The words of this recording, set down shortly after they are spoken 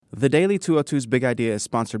The Daily 202's Big Idea is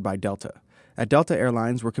sponsored by Delta. At Delta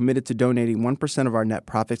Airlines, we're committed to donating 1% of our net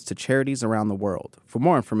profits to charities around the world. For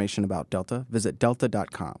more information about Delta, visit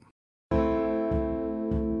delta.com.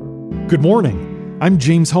 Good morning. I'm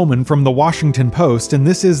James Hohman from The Washington Post, and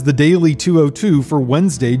this is the Daily 202 for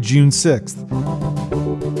Wednesday, June 6th.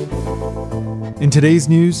 In today's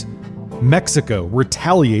news, Mexico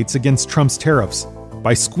retaliates against Trump's tariffs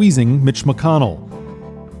by squeezing Mitch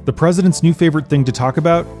McConnell. The president's new favorite thing to talk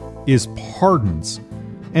about is pardons.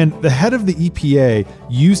 And the head of the EPA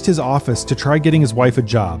used his office to try getting his wife a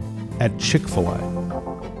job at Chick-fil-A.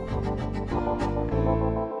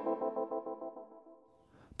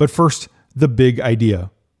 But first, the big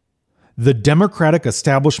idea. The Democratic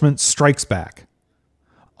establishment strikes back.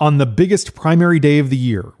 On the biggest primary day of the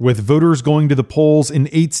year, with voters going to the polls in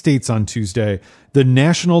 8 states on Tuesday, the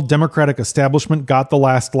national Democratic establishment got the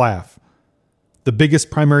last laugh. The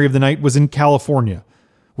biggest primary of the night was in California.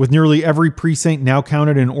 With nearly every precinct now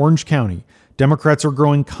counted in Orange County, Democrats are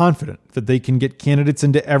growing confident that they can get candidates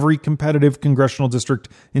into every competitive congressional district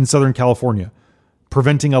in Southern California,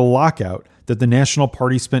 preventing a lockout that the national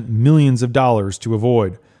party spent millions of dollars to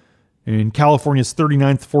avoid. In California's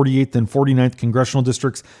 39th, 48th, and 49th congressional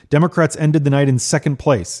districts, Democrats ended the night in second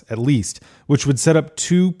place, at least, which would set up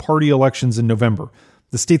 2 party elections in November.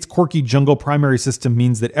 The state's quirky jungle primary system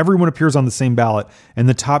means that everyone appears on the same ballot, and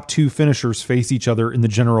the top 2 finishers face each other in the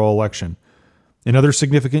general election. In other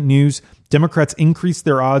significant news, Democrats increased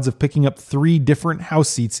their odds of picking up 3 different House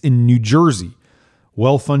seats in New Jersey.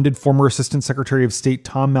 Well-funded former Assistant Secretary of State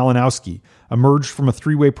Tom Malinowski emerged from a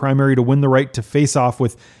 3-way primary to win the right to face off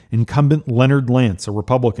with incumbent Leonard Lance, a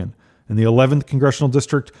Republican. In the 11th congressional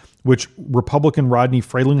district, which Republican Rodney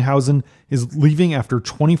Frelinghuysen is leaving after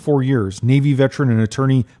 24 years, Navy veteran and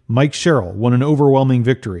attorney Mike Sherrill won an overwhelming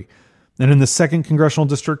victory. And in the 2nd congressional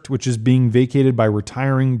district, which is being vacated by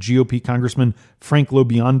retiring GOP Congressman Frank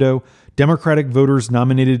Lobiondo, Democratic voters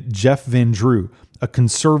nominated Jeff Van Drew, a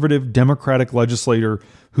conservative Democratic legislator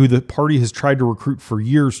who the party has tried to recruit for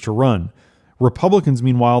years to run. Republicans,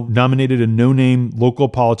 meanwhile, nominated a no-name local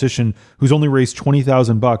politician who's only raised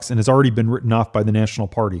 $20,000 and has already been written off by the national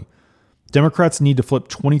party. Democrats need to flip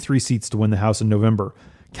 23 seats to win the House in November.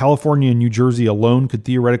 California and New Jersey alone could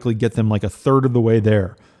theoretically get them like a third of the way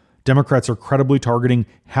there. Democrats are credibly targeting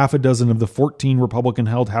half a dozen of the 14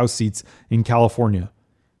 Republican-held House seats in California.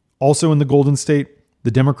 Also in the Golden State,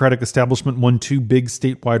 the Democratic establishment won 2 big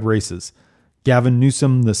statewide races. Gavin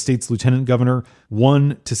Newsom, the state's lieutenant governor,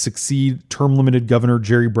 won to succeed term-limited Governor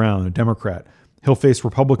Jerry Brown, a Democrat. He'll face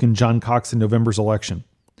Republican John Cox in November's election.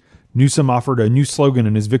 Newsom offered a new slogan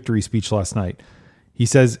in his victory speech last night. He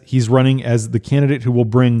says he's running as the candidate who will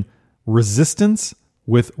bring resistance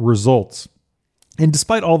with results. And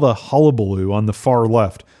despite all the hullabaloo on the far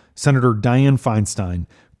left, Senator Dianne Feinstein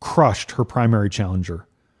crushed her primary challenger.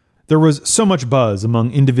 There was so much buzz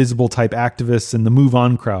among indivisible-type activists and the Move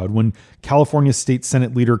On crowd when California State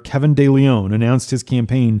Senate leader Kevin De Leon announced his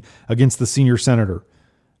campaign against the senior senator.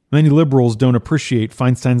 Many liberals don't appreciate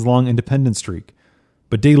Feinstein's long independent streak,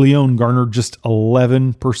 but De Leon garnered just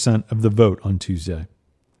 11% of the vote on Tuesday.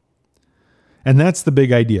 And that's the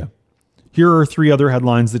big idea. Here are 3 other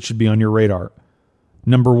headlines that should be on your radar.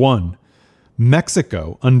 Number 1.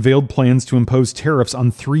 Mexico unveiled plans to impose tariffs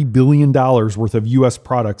on $3 billion worth of U.S.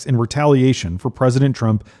 products in retaliation for President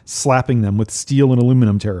Trump slapping them with steel and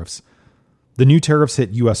aluminum tariffs. The new tariffs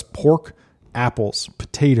hit U.S. pork, apples,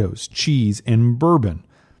 potatoes, cheese, and bourbon.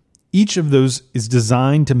 Each of those is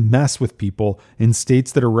designed to mess with people in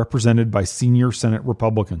states that are represented by senior Senate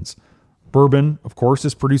Republicans. Bourbon, of course,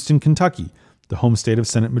 is produced in Kentucky, the home state of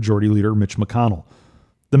Senate Majority Leader Mitch McConnell.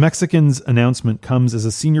 The Mexicans' announcement comes as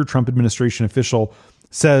a senior Trump administration official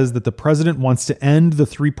says that the president wants to end the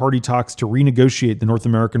 3-party talks to renegotiate the North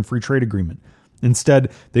American Free Trade Agreement. Instead,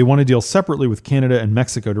 they want to deal separately with Canada and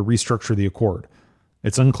Mexico to restructure the accord.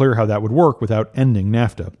 It's unclear how that would work without ending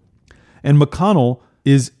NAFTA. And McConnell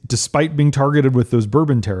is, despite being targeted with those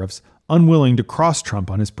bourbon tariffs, unwilling to cross Trump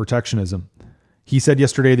on his protectionism. He said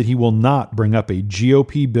yesterday that he will not bring up a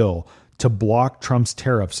GOP bill to block Trump's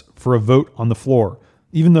tariffs for a vote on the floor,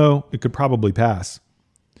 even though it could probably pass.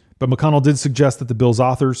 But McConnell did suggest that the bill's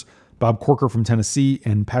authors, Bob Corker from Tennessee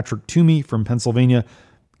and Patrick Toomey from Pennsylvania,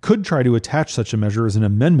 could try to attach such a measure as an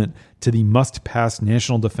amendment to the must-pass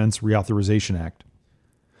National Defense Reauthorization Act.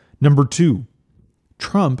 Number 2,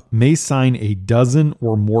 Trump may sign a dozen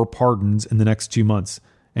or more pardons in the next 2 months,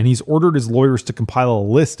 and he's ordered his lawyers to compile a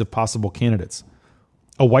list of possible candidates.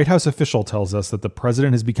 A White House official tells us that the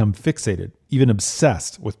president has become fixated, even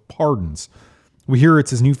obsessed, with pardons. We hear it's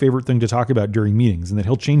his new favorite thing to talk about during meetings and that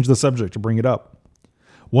he'll change the subject to bring it up.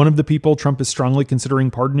 One of the people Trump is strongly considering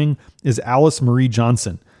pardoning is Alice Marie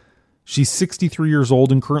Johnson. She's 63 years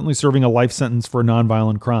old and currently serving a life sentence for a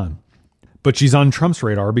nonviolent crime. But she's on Trump's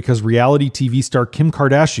radar because reality TV star Kim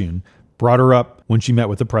Kardashian brought her up when she met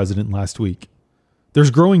with the president last week.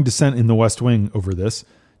 There's growing dissent in the West Wing over this.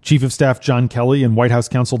 Chief of Staff John Kelly and White House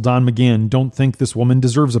counsel Don McGahn don't think this woman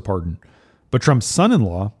deserves a pardon. But Trump's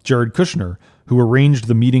son-in-law, Jared Kushner, who arranged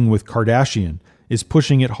the meeting with Kardashian, is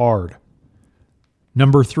pushing it hard.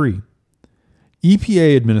 Number 3.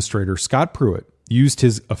 EPA Administrator Scott Pruitt used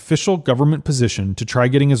his official government position to try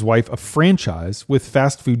getting his wife a franchise with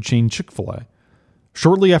fast food chain Chick-fil-A.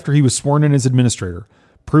 Shortly after he was sworn in as administrator,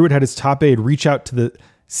 Pruitt had his top aide reach out to the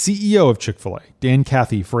CEO of Chick-fil-A, Dan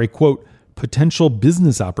Cathy, for a, quote, potential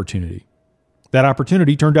business opportunity. That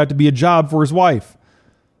opportunity turned out to be a job for his wife.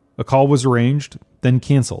 A call was arranged, then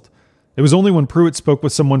canceled. It was only when Pruitt spoke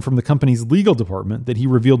with someone from the company's legal department that he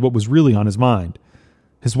revealed what was really on his mind.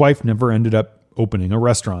 His wife never ended up opening a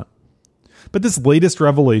restaurant. But this latest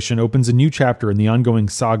revelation opens a new chapter in the ongoing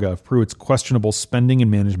saga of Pruitt's questionable spending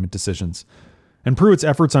and management decisions. And Pruitt's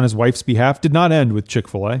efforts on his wife's behalf did not end with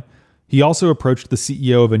Chick-fil-A. He also approached the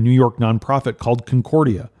CEO of a New York nonprofit called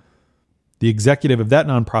Concordia. The executive of that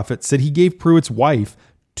nonprofit said he gave Pruitt's wife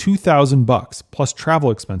 $2,000 plus travel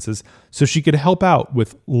expenses so she could help out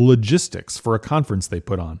with logistics for a conference they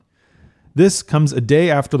put on. This comes a day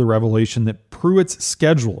after the revelation that Pruitt's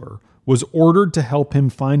scheduler was ordered to help him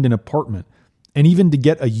find an apartment and even to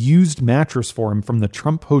get a used mattress for him from the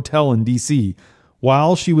Trump Hotel in D.C.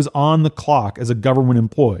 while she was on the clock as a government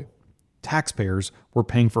employee. Taxpayers were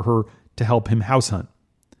paying for her to help him house hunt.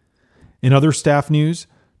 In other staff news,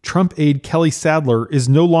 Trump aide Kelly Sadler is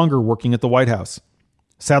no longer working at the White House.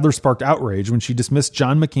 Sadler sparked outrage when she dismissed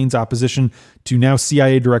John McCain's opposition to now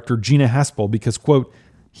CIA Director Gina Haspel because, quote,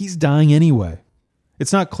 he's dying anyway.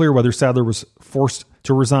 It's not clear whether Sadler was forced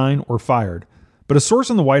to resign or fired, but a source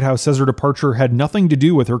in the White House says her departure had nothing to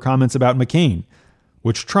do with her comments about McCain,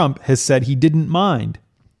 which Trump has said he didn't mind.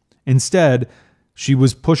 Instead, she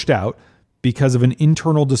was pushed out because of an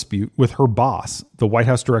internal dispute with her boss, the White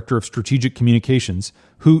House Director of Strategic Communications,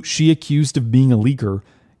 who she accused of being a leaker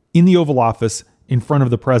in the Oval Office in front of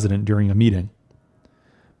the president during a meeting.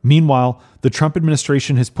 Meanwhile, the Trump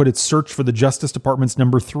administration has put its search for the Justice Department's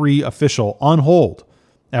number 3 official on hold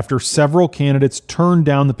after several candidates turned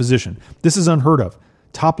down the position. This is unheard of.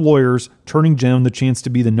 Top lawyers turning down the chance to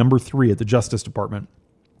be the number 3 at the Justice Department.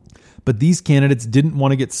 But these candidates didn't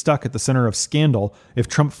want to get stuck at the center of scandal if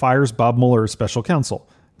Trump fires Bob Mueller as special counsel.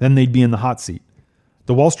 Then they'd be in the hot seat.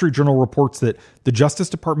 The Wall Street Journal reports that the Justice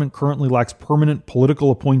Department currently lacks permanent political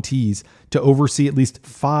appointees to oversee at least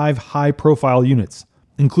 5 high-profile units,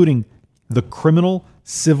 including the criminal,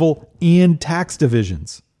 civil, and tax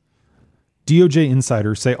divisions. DOJ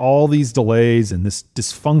insiders say all these delays and this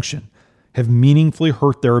dysfunction have meaningfully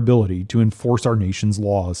hurt their ability to enforce our nation's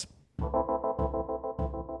laws.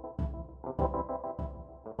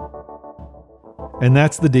 And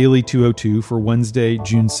that's the Daily 202 for Wednesday,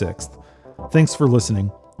 June 6th. Thanks for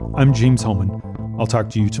listening. I'm James Hohmann. I'll talk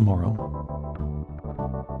to you tomorrow.